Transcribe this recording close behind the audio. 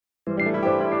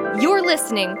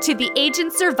listening to the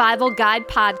Agent Survival Guide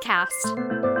podcast,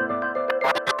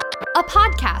 a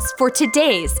podcast for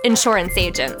today's insurance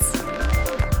agents.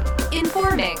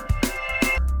 Informing,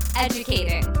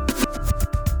 educating,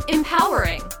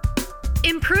 empowering,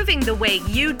 improving the way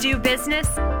you do business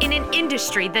in an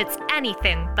industry that's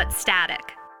anything but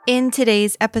static. In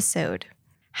today's episode,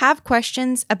 have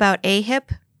questions about AHIP?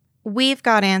 We've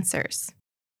got answers.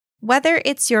 Whether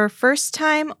it's your first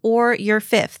time or your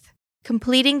fifth,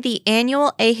 completing the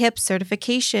annual AHIP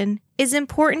certification is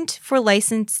important for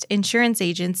licensed insurance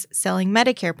agents selling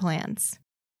Medicare plans.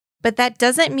 But that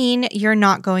doesn't mean you're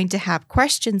not going to have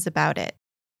questions about it.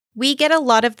 We get a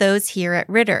lot of those here at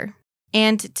Ritter.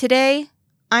 And today,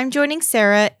 I'm joining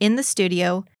Sarah in the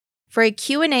studio for a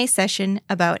Q&A session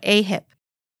about AHIP.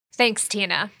 Thanks,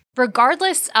 Tina.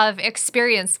 Regardless of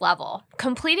experience level,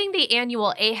 completing the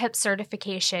annual AHIP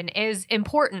certification is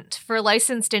important for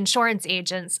licensed insurance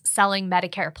agents selling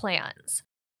Medicare plans.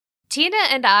 Tina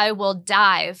and I will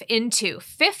dive into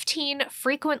 15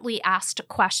 frequently asked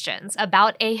questions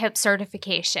about AHIP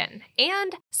certification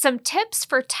and some tips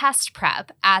for test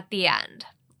prep at the end.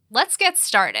 Let's get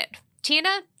started.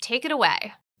 Tina, take it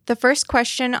away. The first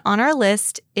question on our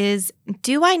list is,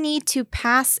 do I need to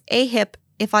pass AHIP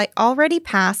if I already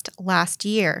passed last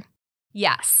year?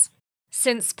 Yes.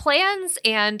 Since plans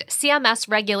and CMS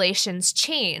regulations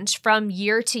change from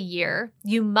year to year,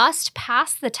 you must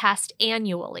pass the test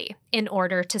annually in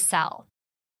order to sell.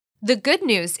 The good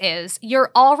news is you're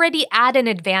already at an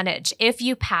advantage if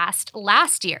you passed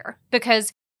last year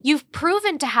because you've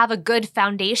proven to have a good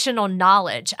foundational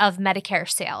knowledge of Medicare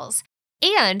sales,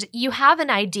 and you have an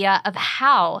idea of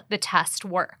how the test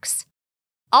works.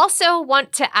 Also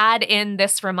want to add in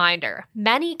this reminder,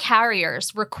 many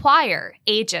carriers require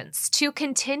agents to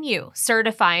continue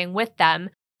certifying with them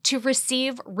to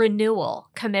receive renewal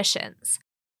commissions.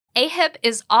 AHIP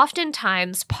is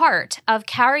oftentimes part of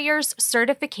carriers'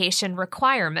 certification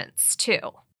requirements,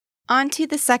 too. On to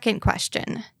the second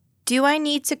question. Do I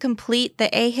need to complete the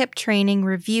AHIP training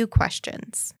review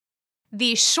questions?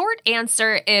 The short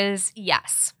answer is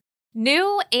yes.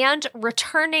 New and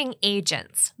returning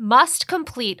agents must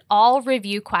complete all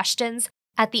review questions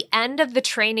at the end of the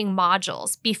training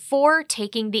modules before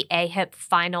taking the AHIP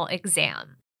final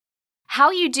exam.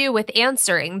 How you do with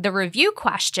answering the review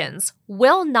questions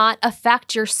will not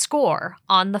affect your score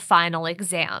on the final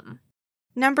exam.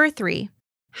 Number 3,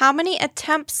 how many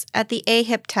attempts at the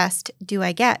AHIP test do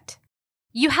I get?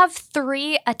 You have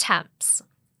 3 attempts.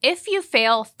 If you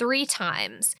fail 3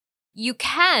 times, you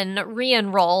can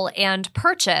re-enroll and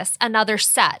purchase another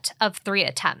set of 3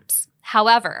 attempts.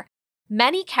 However,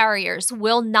 many carriers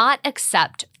will not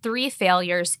accept 3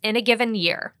 failures in a given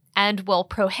year and will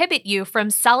prohibit you from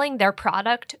selling their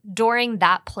product during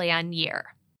that plan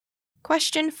year.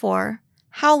 Question 4,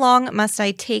 how long must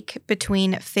I take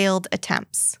between failed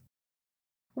attempts?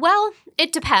 Well,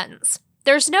 it depends.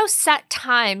 There's no set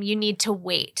time you need to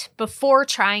wait before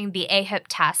trying the AHIP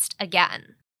test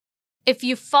again. If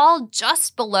you fall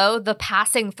just below the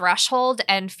passing threshold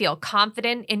and feel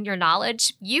confident in your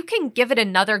knowledge, you can give it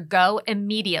another go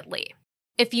immediately.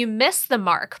 If you miss the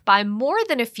mark by more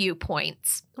than a few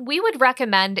points, we would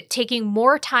recommend taking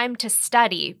more time to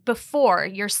study before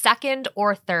your second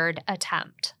or third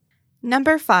attempt.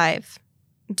 Number 5,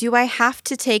 do I have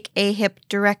to take AHIP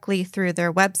directly through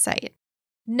their website?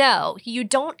 No, you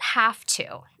don't have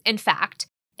to. In fact,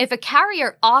 if a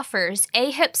carrier offers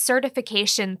AHIP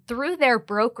certification through their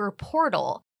broker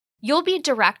portal, you'll be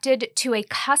directed to a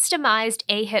customized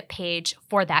AHIP page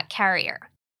for that carrier.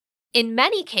 In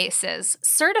many cases,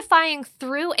 certifying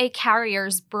through a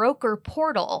carrier's broker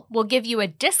portal will give you a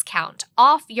discount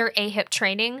off your AHIP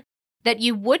training that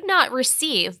you would not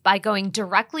receive by going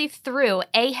directly through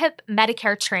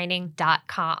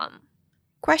ahipmedicaretraining.com.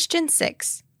 Question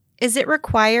 6, is it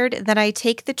required that I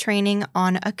take the training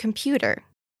on a computer?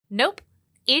 Nope.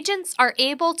 Agents are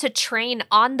able to train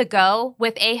on the go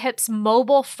with AHIP's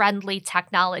mobile-friendly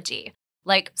technology,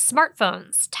 like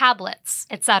smartphones, tablets,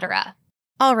 etc.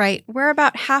 All right, we're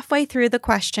about halfway through the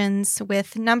questions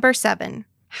with number 7.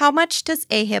 How much does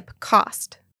AHIP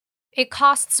cost? It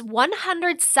costs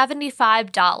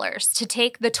 $175 to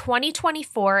take the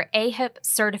 2024 AHIP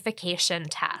certification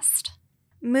test.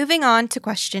 Moving on to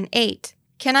question 8.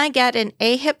 Can I get an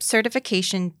AHIP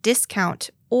certification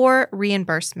discount or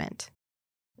reimbursement?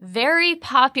 Very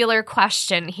popular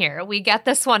question here. We get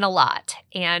this one a lot.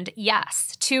 And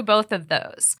yes, to both of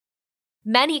those.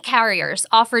 Many carriers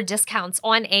offer discounts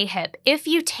on AHIP if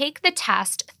you take the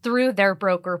test through their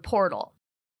broker portal.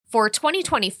 For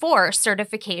 2024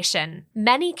 certification,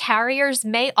 many carriers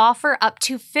may offer up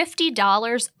to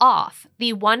 $50 off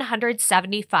the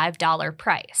 $175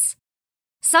 price.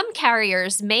 Some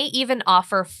carriers may even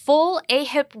offer full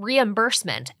AHIP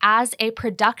reimbursement as a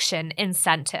production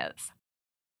incentive.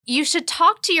 You should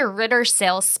talk to your Ritter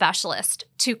sales specialist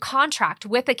to contract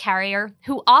with a carrier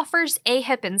who offers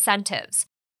AHIP incentives,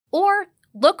 or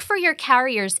look for your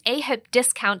carrier's AHIP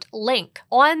discount link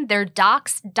on their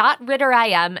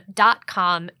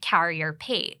docs.ritterim.com carrier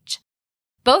page.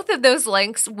 Both of those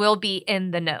links will be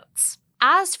in the notes.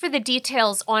 As for the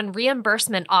details on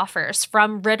reimbursement offers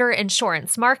from Ritter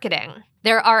Insurance Marketing,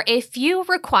 there are a few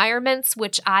requirements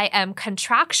which I am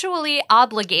contractually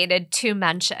obligated to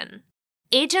mention.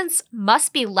 Agents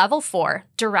must be level 4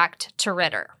 direct to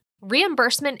Ritter.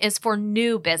 Reimbursement is for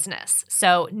new business,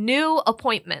 so new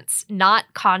appointments,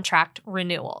 not contract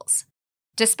renewals.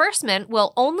 Disbursement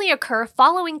will only occur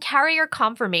following carrier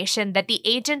confirmation that the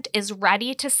agent is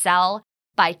ready to sell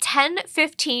by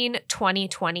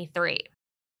 10/15/2023.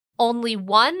 Only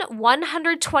one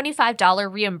 $125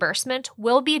 reimbursement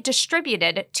will be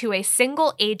distributed to a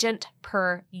single agent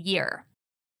per year.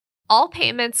 All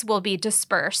payments will be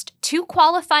dispersed to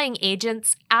qualifying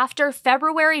agents after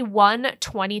February 1,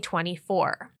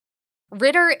 2024.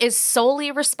 Ritter is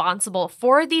solely responsible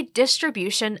for the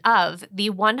distribution of the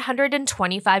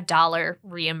 $125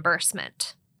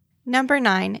 reimbursement. Number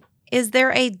 9. Is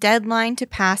there a deadline to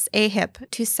pass AHIP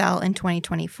to sell in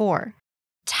 2024?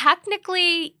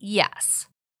 Technically, yes.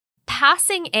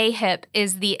 Passing AHIP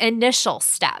is the initial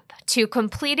step to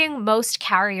completing most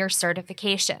carrier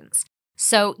certifications.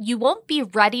 So you won't be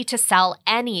ready to sell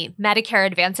any Medicare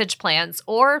Advantage plans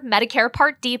or Medicare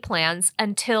Part D plans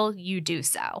until you do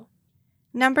so.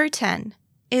 Number 10.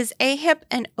 Is AHIP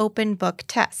an open book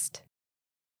test?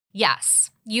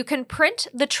 Yes, you can print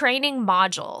the training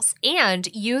modules and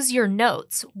use your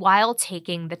notes while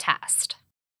taking the test.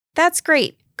 That's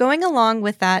great. Going along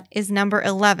with that is number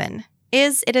 11.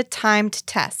 Is it a timed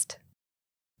test?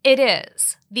 It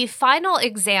is. The final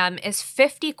exam is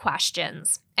 50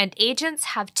 questions, and agents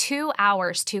have 2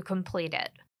 hours to complete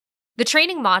it. The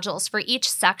training modules for each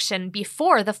section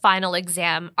before the final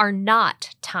exam are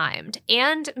not timed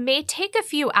and may take a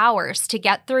few hours to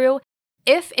get through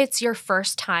if it's your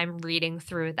first time reading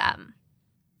through them.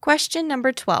 Question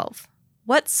number 12.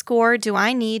 What score do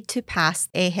I need to pass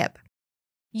AHIP?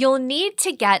 You'll need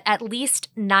to get at least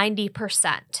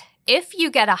 90%. If you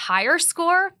get a higher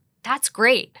score, that's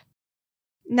great.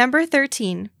 Number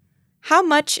 13. How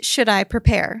much should I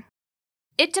prepare?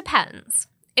 It depends.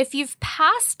 If you've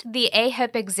passed the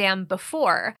AHIP exam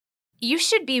before, you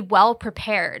should be well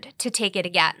prepared to take it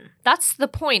again. That's the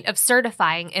point of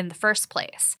certifying in the first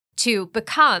place, to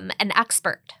become an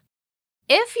expert.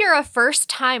 If you're a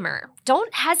first-timer,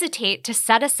 don't hesitate to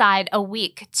set aside a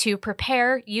week to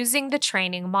prepare using the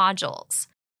training modules.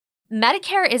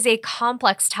 Medicare is a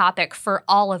complex topic for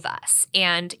all of us,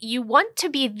 and you want to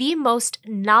be the most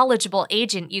knowledgeable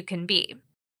agent you can be.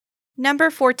 Number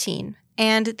 14,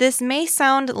 and this may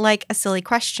sound like a silly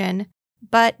question,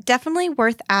 but definitely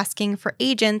worth asking for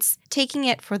agents taking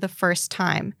it for the first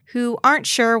time who aren't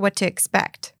sure what to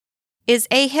expect. Is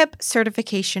AHIP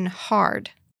certification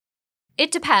hard?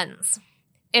 It depends.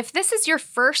 If this is your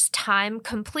first time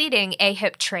completing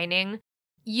AHIP training,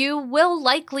 you will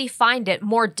likely find it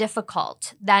more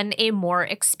difficult than a more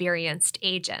experienced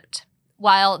agent.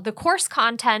 While the course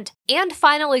content and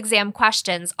final exam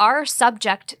questions are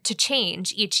subject to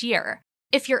change each year,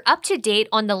 if you're up to date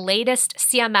on the latest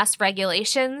CMS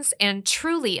regulations and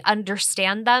truly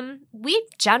understand them, we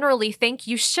generally think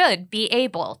you should be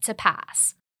able to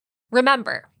pass.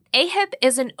 Remember, AHIP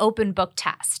is an open book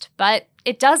test, but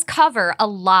it does cover a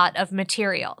lot of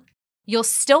material. You'll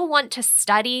still want to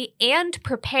study and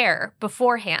prepare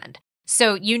beforehand,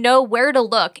 so you know where to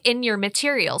look in your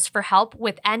materials for help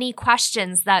with any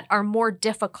questions that are more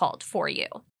difficult for you.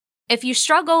 If you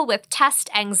struggle with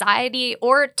test anxiety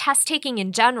or test taking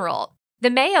in general, the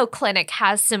Mayo Clinic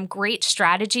has some great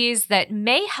strategies that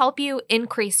may help you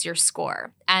increase your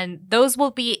score, and those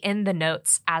will be in the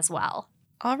notes as well.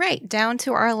 All right, down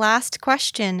to our last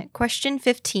question, question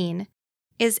 15.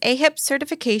 Is AHIP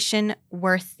certification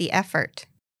worth the effort?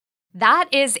 That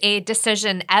is a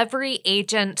decision every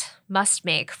agent must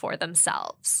make for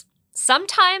themselves.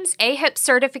 Sometimes AHIP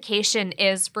certification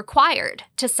is required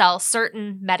to sell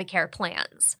certain Medicare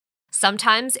plans.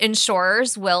 Sometimes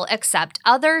insurers will accept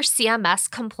other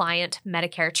CMS-compliant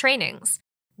Medicare trainings,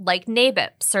 like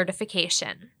NABIP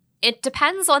certification. It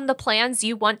depends on the plans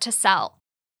you want to sell,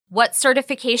 what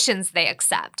certifications they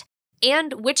accept,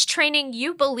 and which training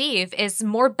you believe is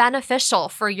more beneficial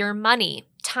for your money,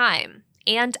 time,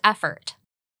 and effort.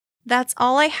 That's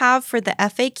all I have for the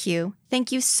FAQ.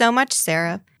 Thank you so much,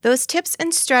 Sarah. Those tips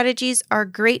and strategies are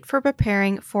great for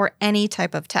preparing for any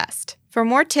type of test. For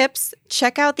more tips,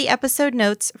 check out the episode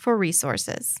notes for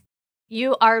resources.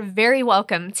 You are very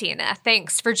welcome, Tina.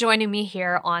 Thanks for joining me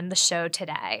here on the show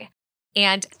today.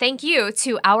 And thank you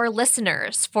to our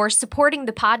listeners for supporting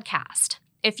the podcast.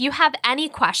 If you have any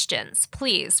questions,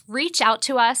 please reach out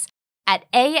to us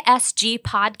at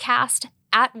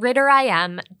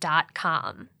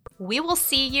asgpodcast@ritterim.com. We will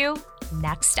see you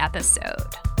next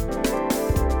episode.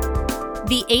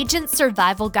 The Agent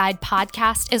Survival Guide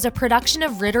podcast is a production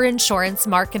of Ritter Insurance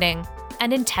Marketing,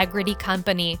 an Integrity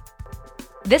company.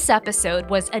 This episode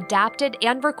was adapted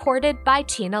and recorded by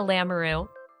Tina Lamoureux.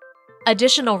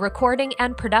 Additional recording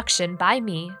and production by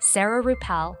me, Sarah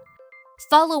Ruppel.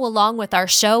 Follow along with our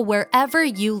show wherever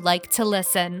you like to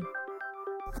listen.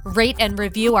 Rate and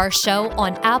review our show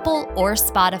on Apple or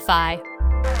Spotify.